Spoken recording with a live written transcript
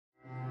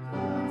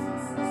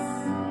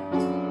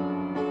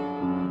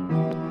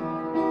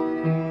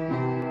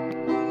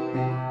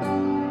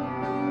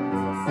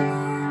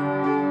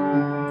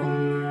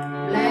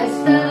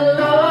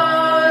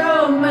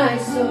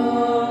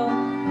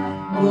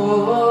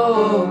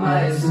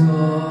my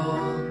soul,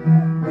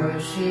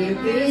 worship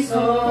His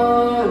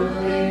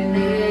holy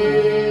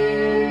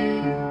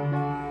name.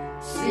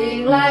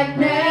 Sing like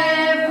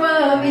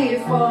never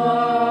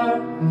before,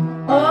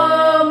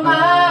 oh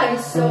my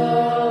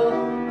soul,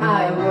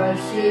 I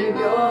worship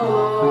Your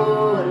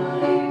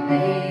holy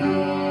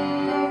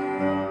name.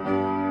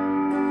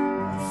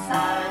 The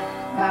sun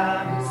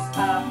comes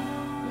up,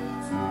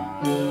 it's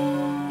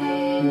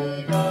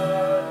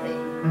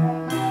darling.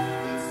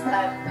 It's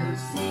time to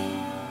sing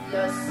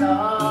Your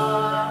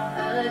song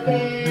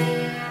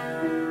again.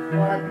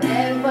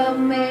 Whatever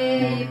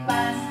may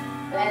pass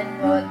and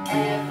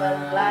whatever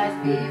lies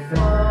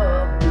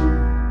before,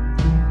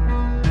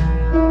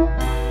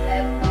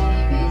 let me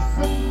be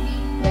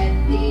singing when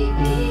the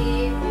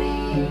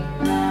evening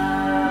comes.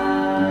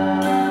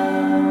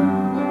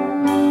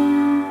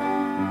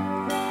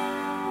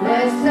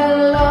 Bless the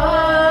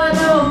Lord,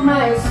 oh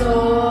my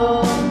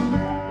soul,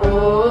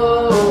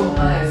 oh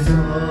my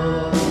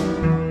soul,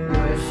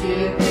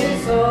 worship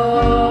His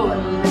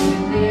holy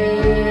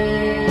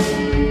name.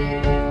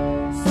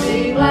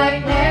 Sing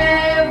like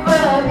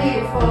never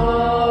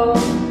before,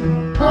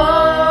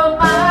 oh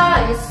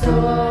my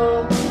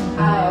soul,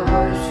 I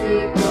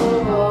worship Your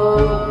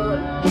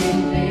holy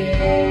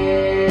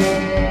name.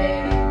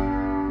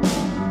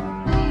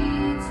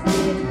 It's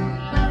been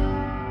long,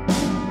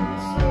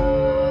 so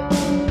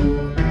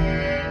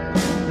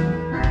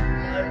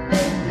Your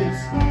name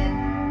is good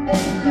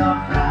and Your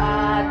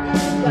heart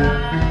is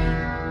kind.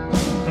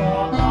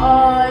 For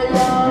all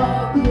Your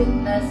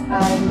goodness I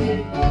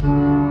will keep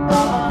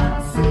on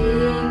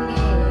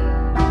singing,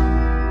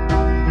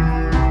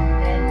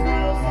 and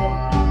thousand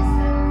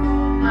reasons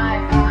for my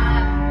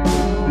heart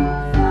to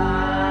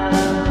find.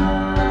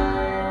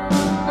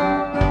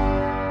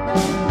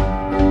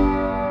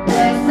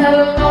 Bless the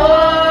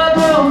Lord,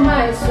 oh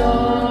my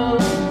soul,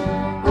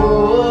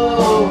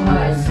 oh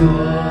my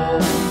soul,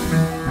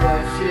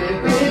 worship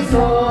His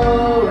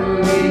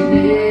holy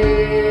name.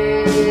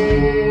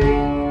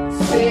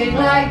 Sing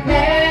like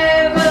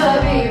never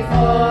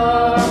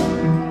before,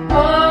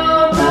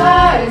 oh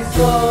my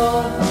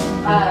soul,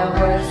 I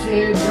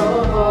worship Your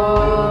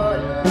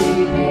holy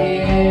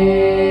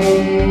name.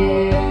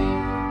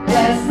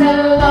 Bless the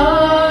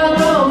Lord,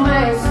 oh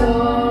my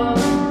soul,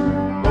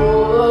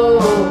 oh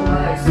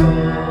my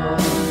soul,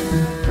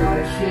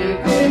 worship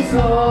His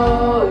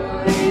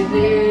holy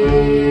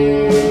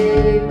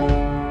name.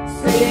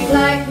 Sing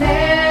like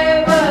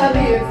never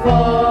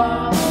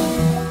before,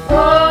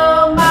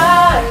 oh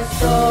my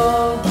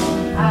soul,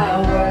 I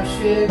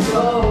worship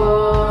Your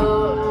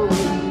holy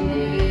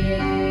name.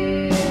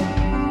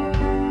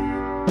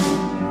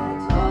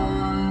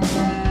 On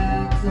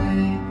that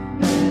day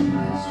when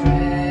my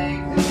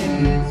strength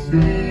is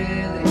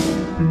failing,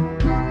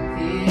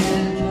 the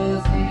end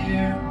was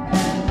near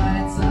and my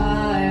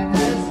time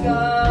has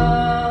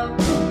come.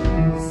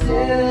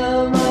 Still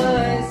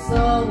my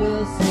song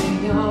will sing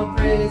Your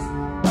praise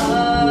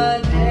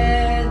unending,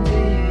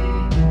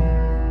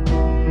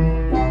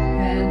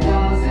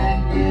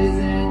 10,000 years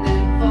and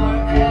then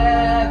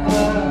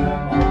forevermore.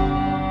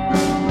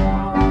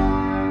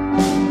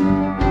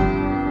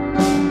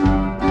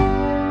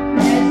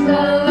 Bless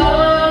the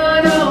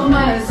Lord, oh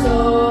my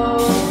soul,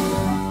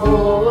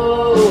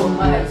 oh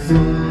my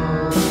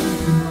soul,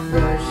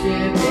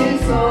 worship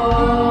His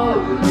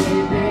holy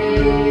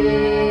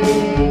name.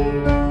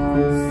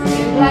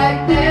 Sing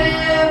like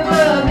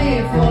never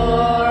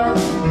before,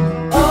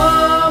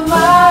 oh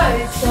my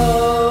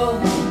soul,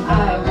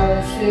 I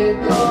worship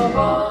Your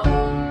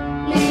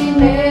holy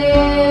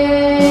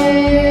name.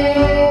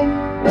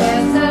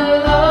 Bless the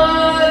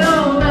Lord,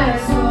 oh my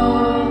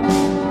soul,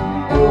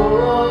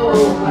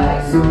 oh my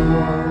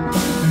soul,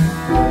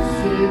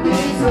 worship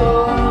His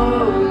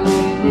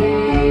holy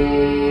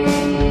name.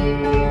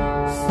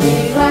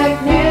 Sing like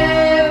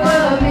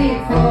never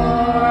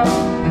before,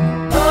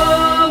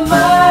 oh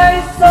my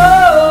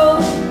soul,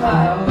 I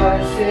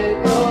worship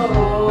Your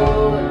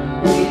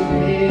holy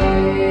name.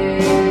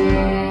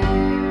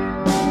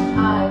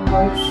 I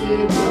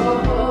worship Your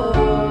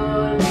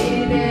holy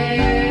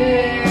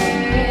name.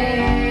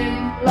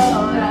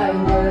 Lord, I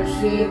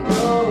worship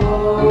Your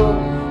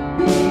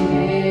holy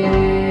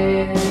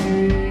name.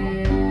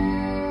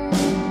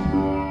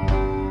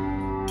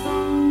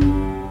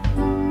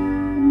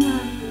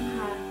 Benar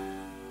Tuhan,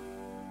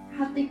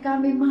 hati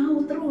kami mau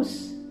terus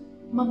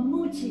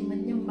memuji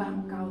menyembah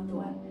Engkau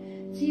Tuhan.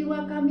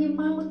 Jiwa kami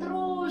mau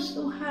terus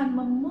Tuhan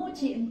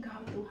memuji Engkau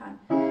Tuhan,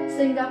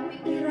 sehingga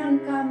pikiran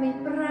kami,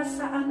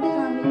 perasaan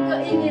kami,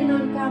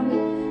 keinginan kami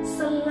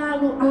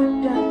selalu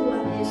ada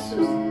Tuhan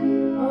Yesus.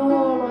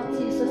 Oh Lord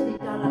Jesus, di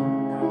dalam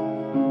Engkau.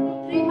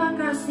 Terima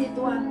kasih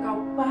Tuhan,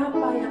 Engkau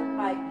Bapa yang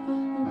baik.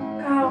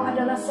 Engkau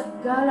adalah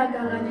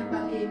segala-galanya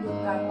bagi hidup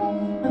kami.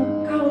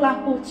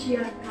 Engkaulah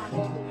pujian kami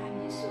Tuhan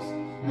Yesus.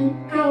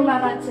 Engkaulah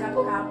Raja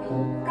kami.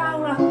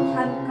 Engkaulah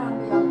Tuhan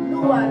kami yang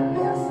luar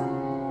biasa.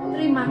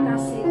 Terima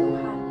kasih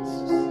Tuhan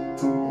Yesus.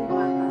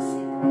 Terima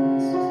kasih Tuhan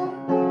Yesus.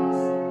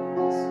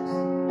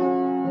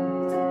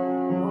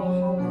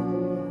 Oh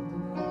haleluya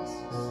Tuhan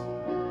Yesus.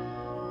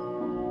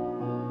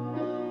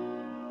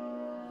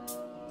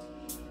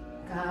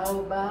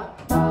 Kau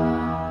Bapa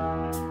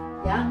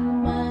yang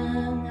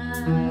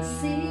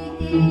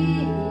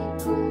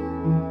mengasihiku,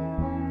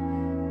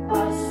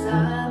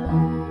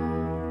 kuasa-Mu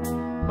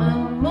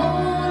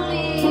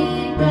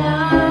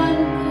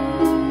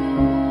memulihkanku,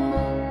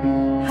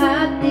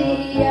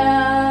 hati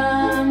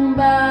yang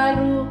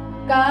baru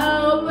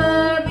Kau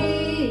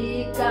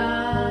berikan,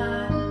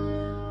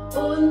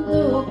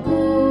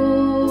 untukku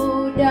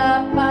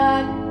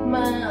dapat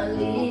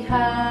melihat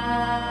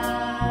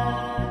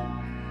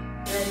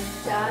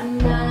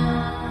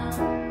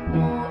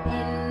rencana-Mu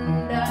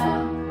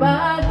indah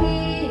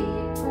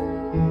bagiku.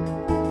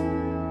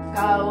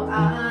 Kau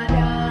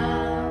ada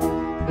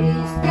di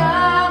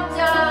setiap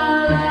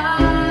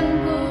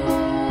jalanku,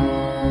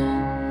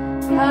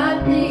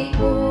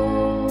 hatiku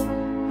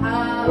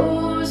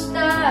haus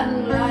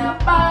dan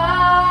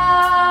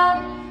lapar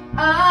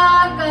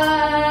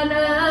akan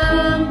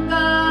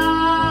Engkau.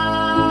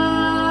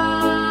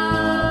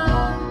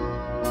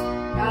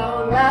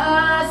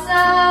 Kaulah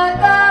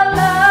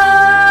segalanya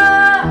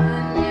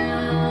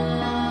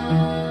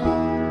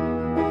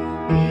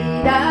di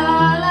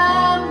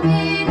dalam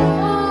hidupku.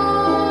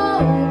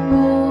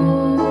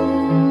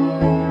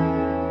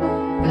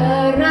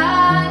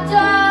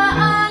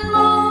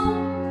 Kerajaan-Mu,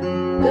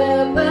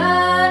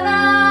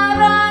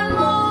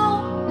 kebenaran-Mu,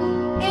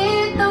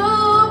 itu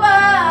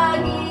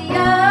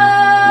bagianku.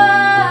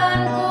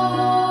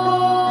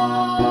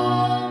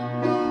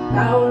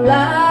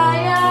 Kaulah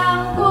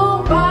yang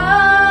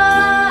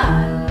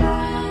kupandang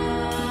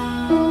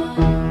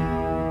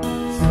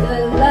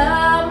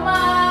selama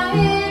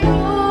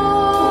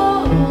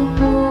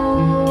hidupku,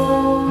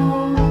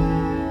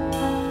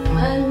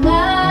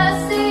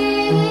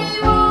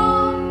 mengasihi-Mu,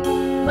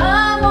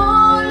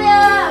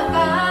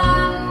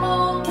 memuliakan-Mu,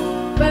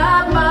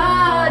 Bapa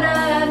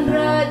dan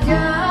Rajaku.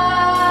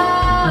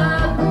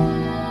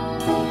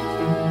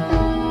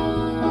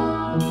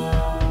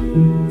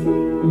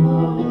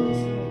 Oh,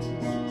 yes, Lord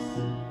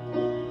Jesus.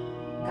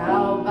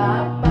 Kau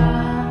Bapa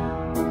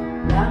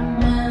yang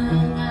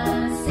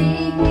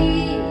mengasihiku,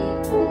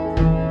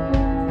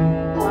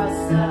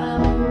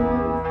 kuasa-Mu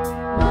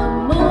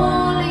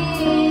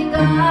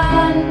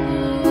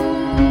memulihkanku,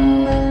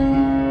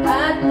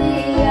 hati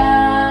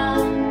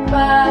yang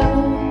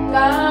baru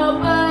Kau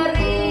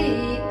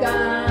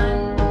berikan,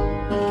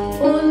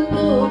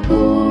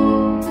 untukku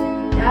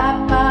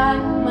dapat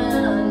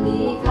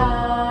melihat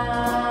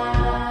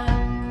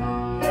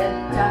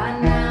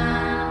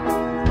rencana-Mu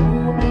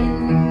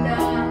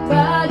indah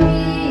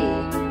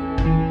bagiku.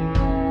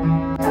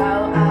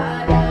 Kau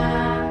ada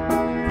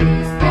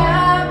di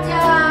setiap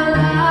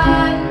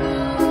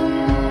jalanku,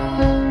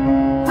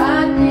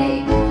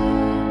 hatiku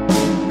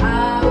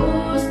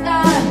haus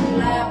dan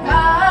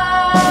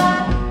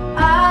lapar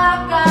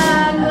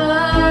akan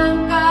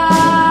Engkau.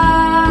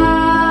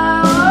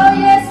 Oh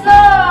yes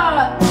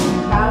Lord,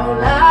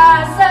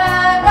 Kaulah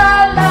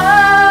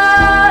segalanya,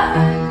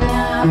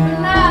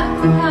 benar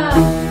Tuhan,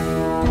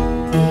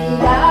 di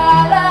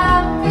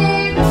dalam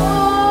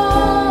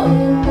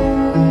hidupku.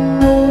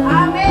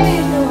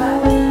 Amin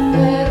Tuhan.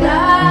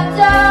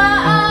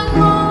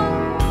 Kerajaan-Mu,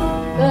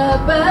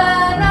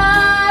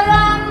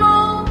 kebenaran-Mu,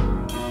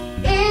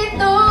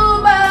 itu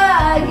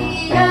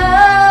bagianku.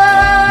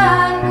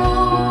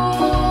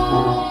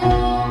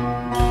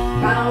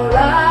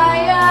 Kaulah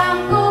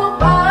yang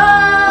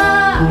kupandang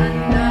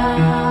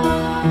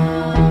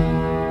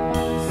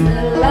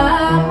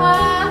selama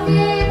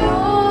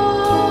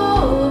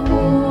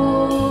hidupku,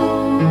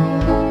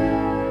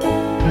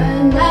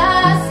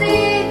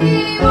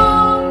 mengasihi-Mu,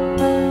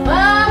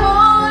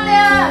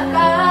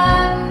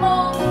 memuliakan-Mu,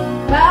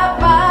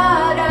 Bapa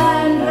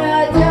dan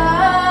Rajaku.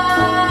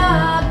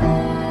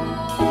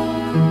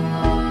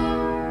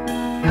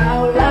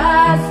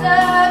 Kaulah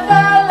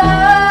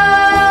segalanya,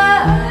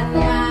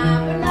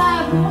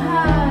 benar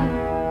Tuhan,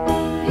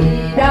 di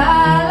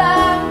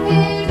dalam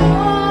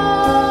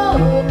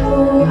hidupku.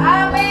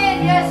 Amin,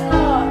 yes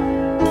Lord.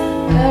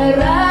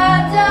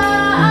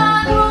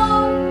 Kerajaan-Mu,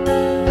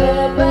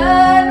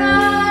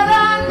 kebenaran-Mu,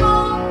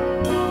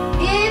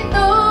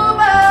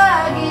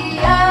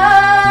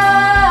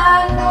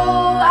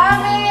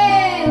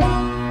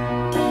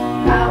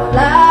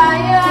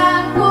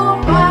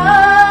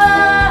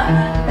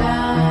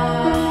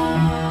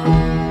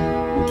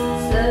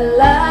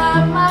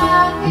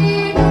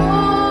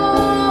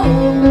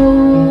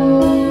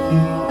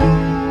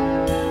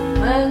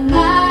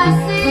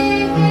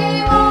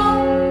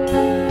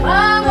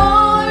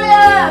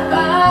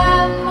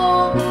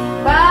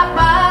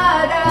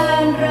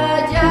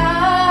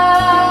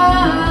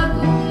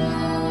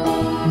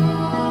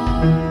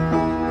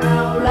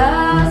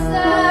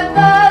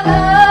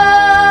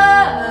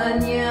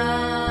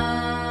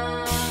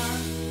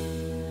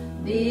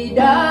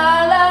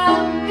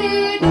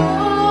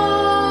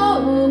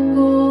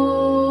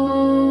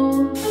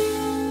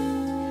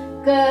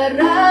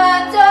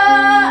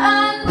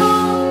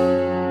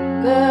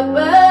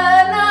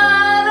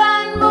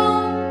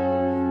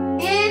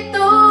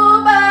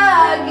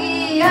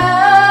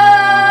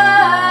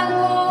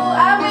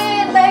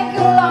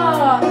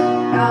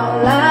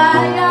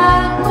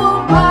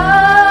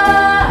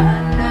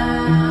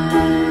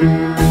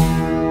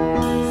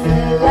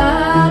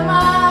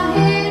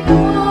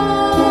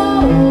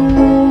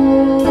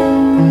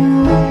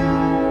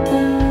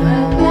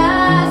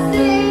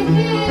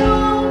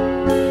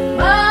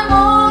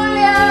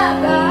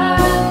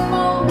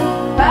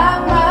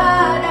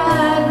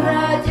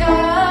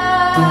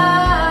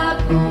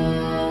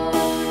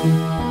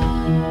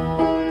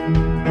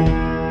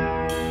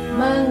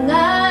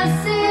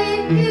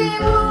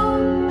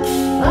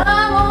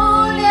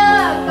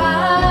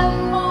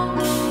 memuliakanmu,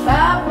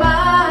 Bapa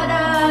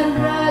dan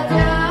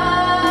Raja.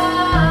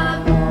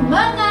 Ku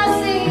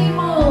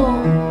mengasihimu,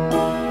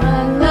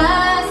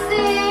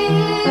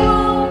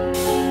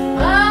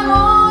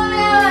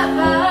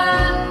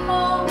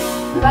 memuliakanmu,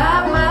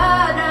 Bapa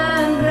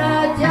dan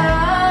Raja.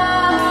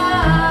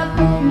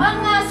 Ku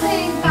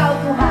mengasihi Engkau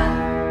Tuhan,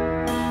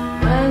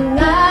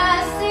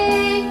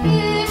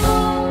 mengasihimu,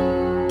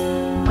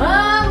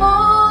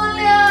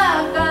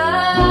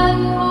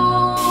 memuliakanmu,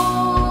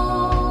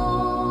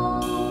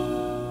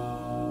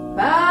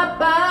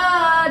 Bapa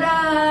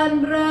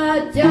dan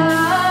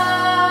Raja.